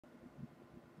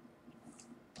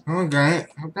Okay,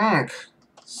 I'm back.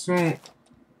 So, I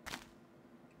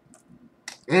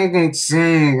can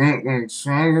say that the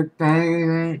stronger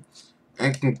thing,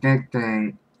 I can get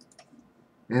the,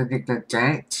 I get the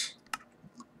that,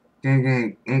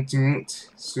 the internet,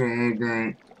 so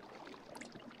the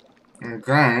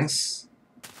glass,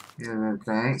 the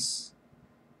glass,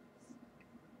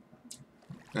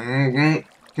 and I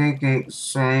get the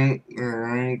side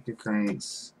around the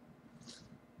glass.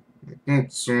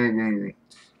 That's right.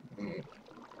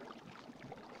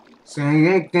 So I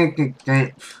get the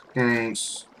depth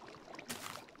glass,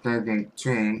 the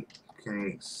train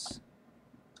glass.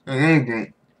 I like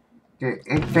that.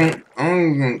 I think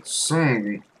all that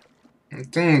side. I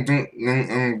think all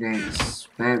that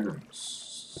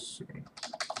spiders.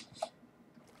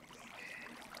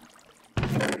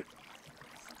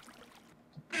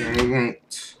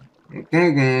 Correct. I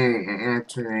think I have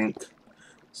to like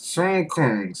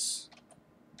cycles.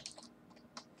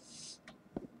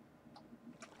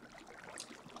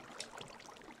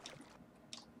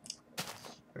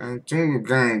 I think the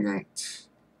guy that.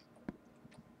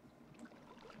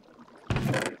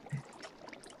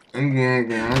 And yeah,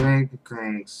 the other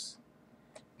guys.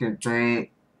 The giant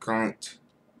got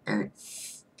and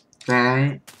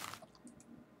down.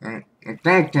 And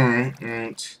that guy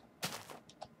and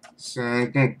so I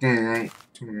get that right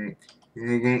to like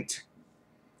read it.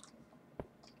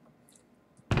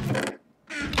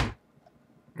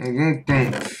 I get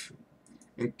that.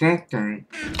 At that time,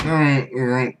 I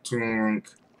like to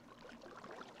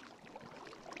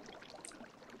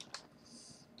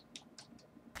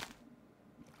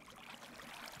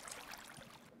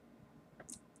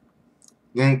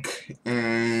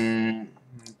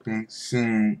okay, so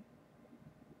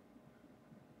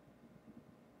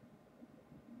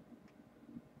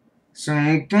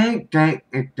I don't like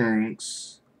the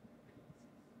things.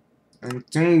 I'm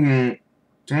saying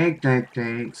take that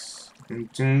things. I'm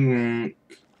saying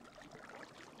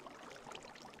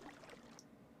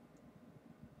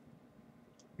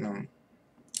no.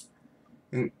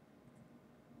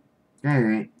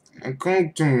 Alright, I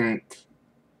can't do it.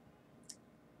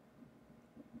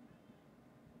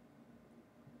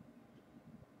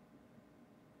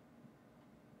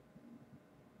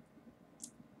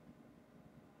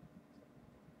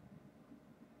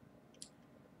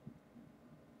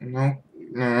 No,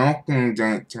 not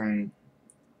that time.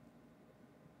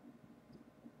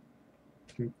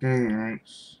 Okay,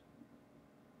 nice.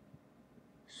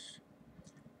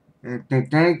 At the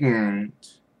second,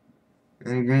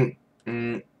 I get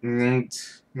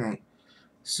late. No.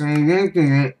 So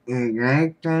looking at the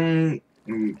right time,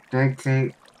 the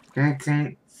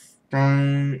second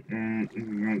time, and the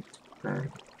next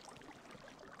time.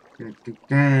 The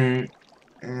time,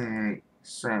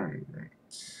 sorry.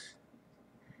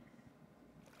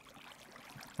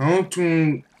 How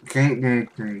to get the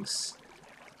things?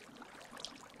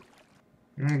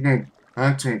 I get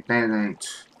how to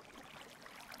balance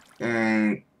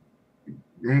and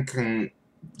looking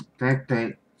at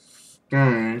the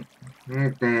time,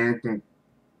 at the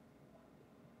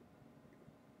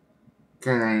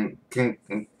can get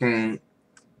the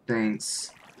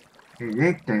things. I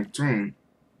get the train.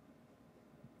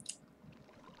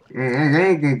 I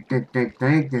like the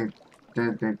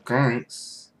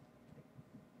coins.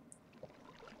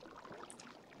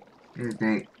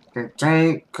 The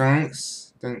giant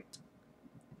coins.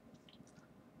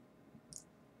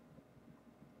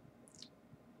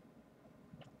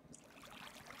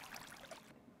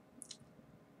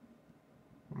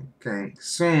 Okay,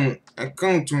 so I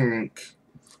go drink.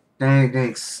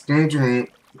 Drinks. Don't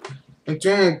drink. I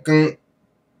drink.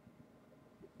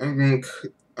 I drink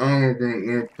all of the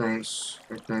earphones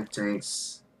with the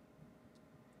drinks.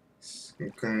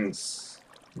 Because.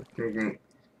 Don't.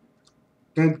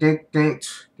 Don't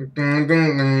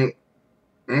like.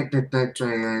 I did that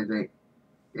try. I drink.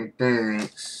 The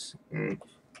drinks. I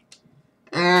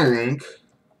drink.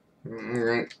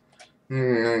 Alright.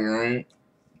 Alright.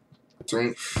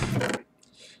 Drink.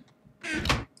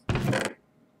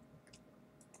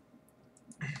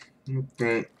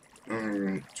 Okay.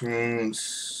 Alright.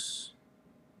 Drinks.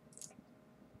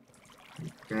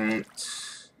 That.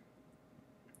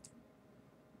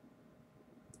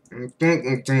 I think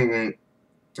it's alright.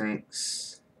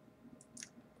 Drinks.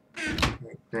 I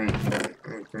think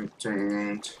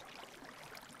alright.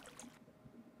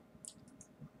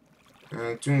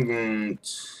 I think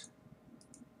it's.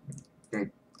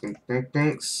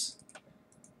 Thanks.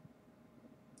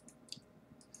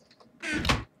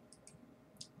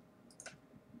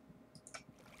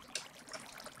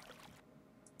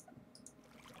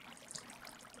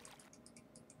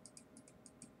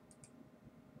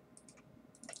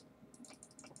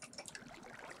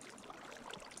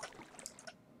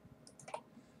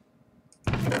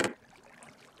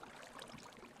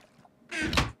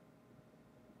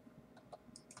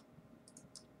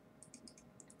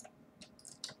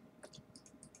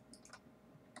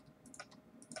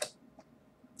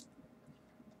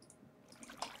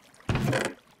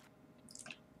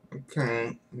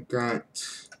 Okay, we got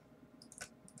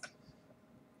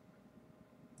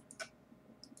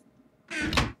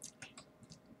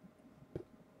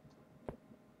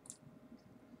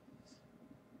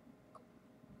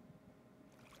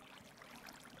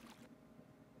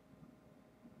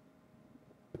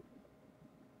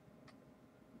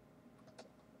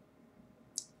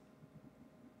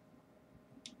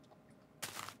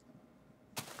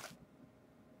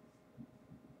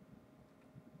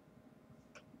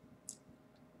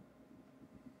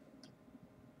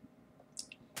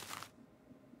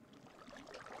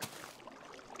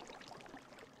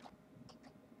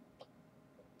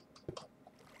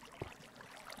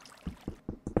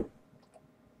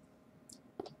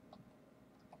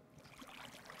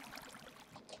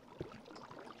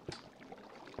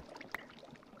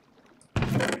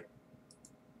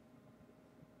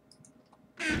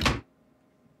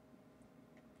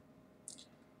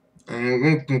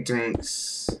looking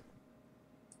things.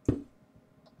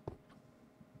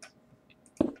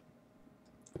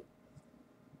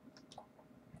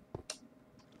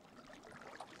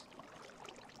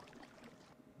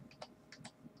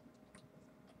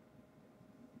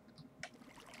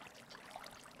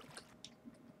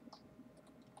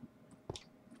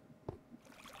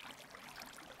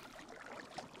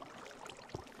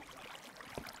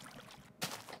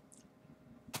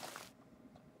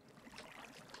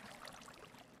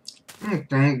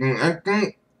 Okay, but I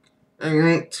think I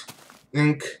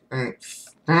link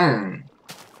fine.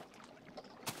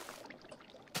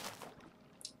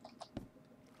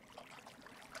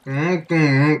 I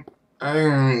think I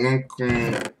don't link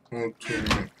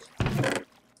okay.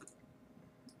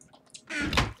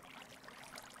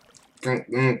 Got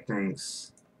link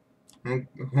things. How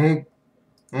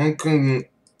can you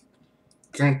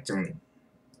get them?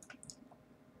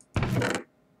 I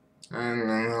don't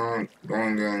know how I'm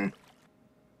going down.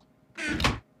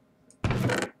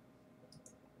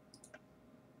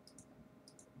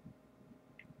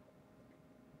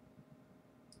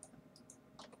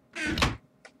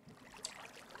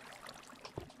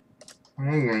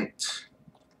 Alright.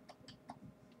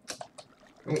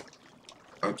 Oh,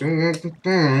 I don't want to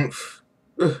dance.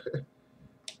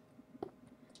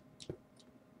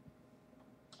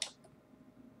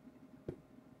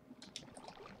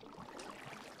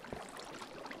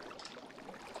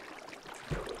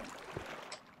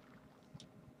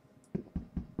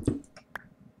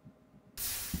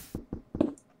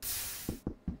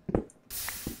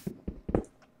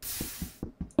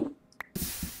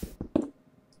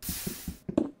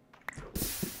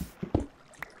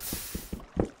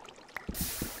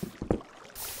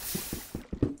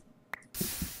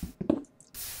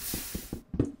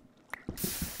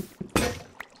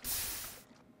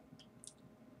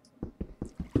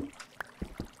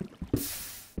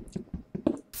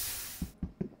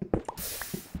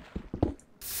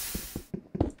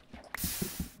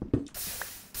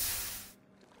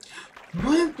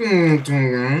 Why do you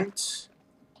do that?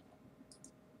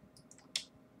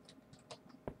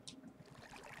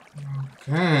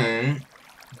 Okay.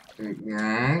 Take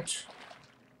that.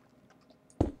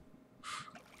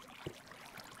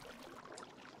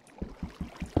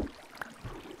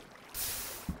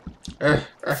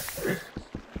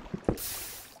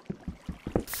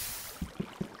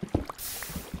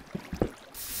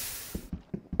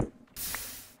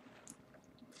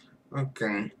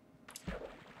 Okay.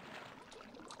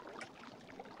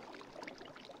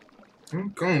 I'm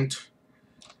going to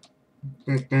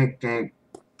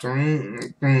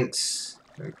thanks.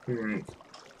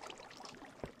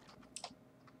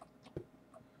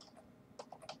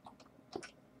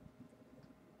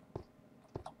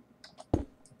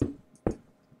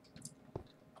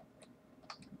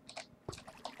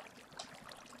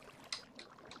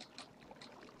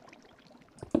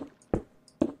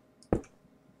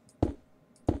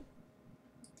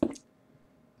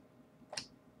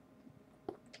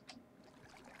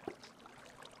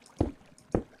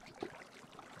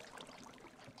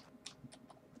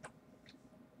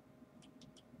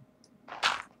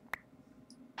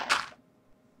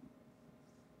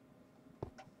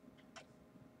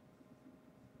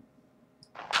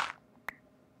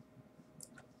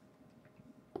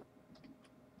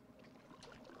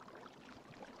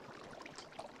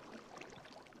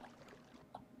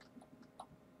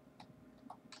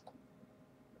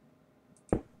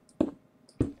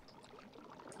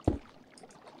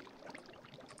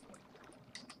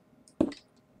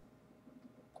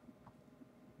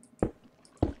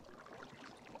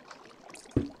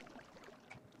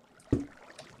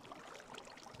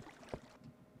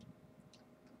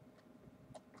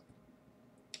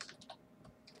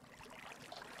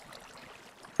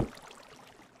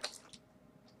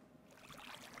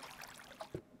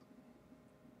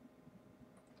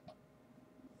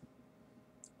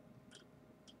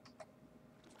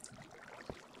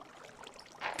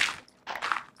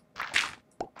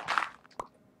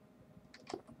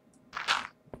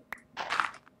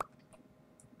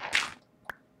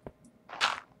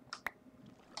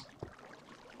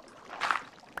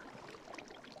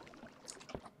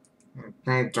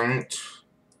 I don't.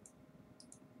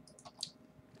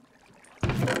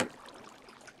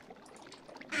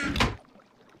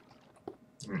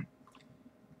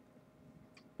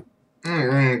 I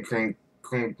really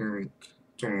can't drink.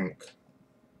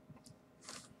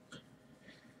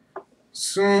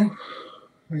 So,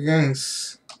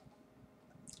 yes,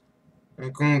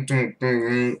 I'm going to drink.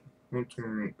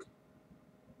 Drink.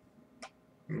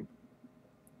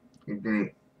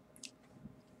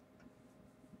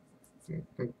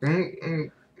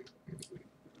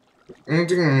 I'm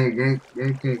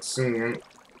drinking so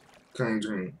can't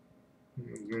drink.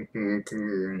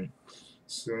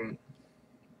 So,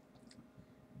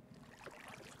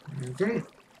 okay,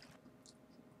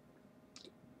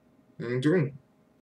 I'm doing.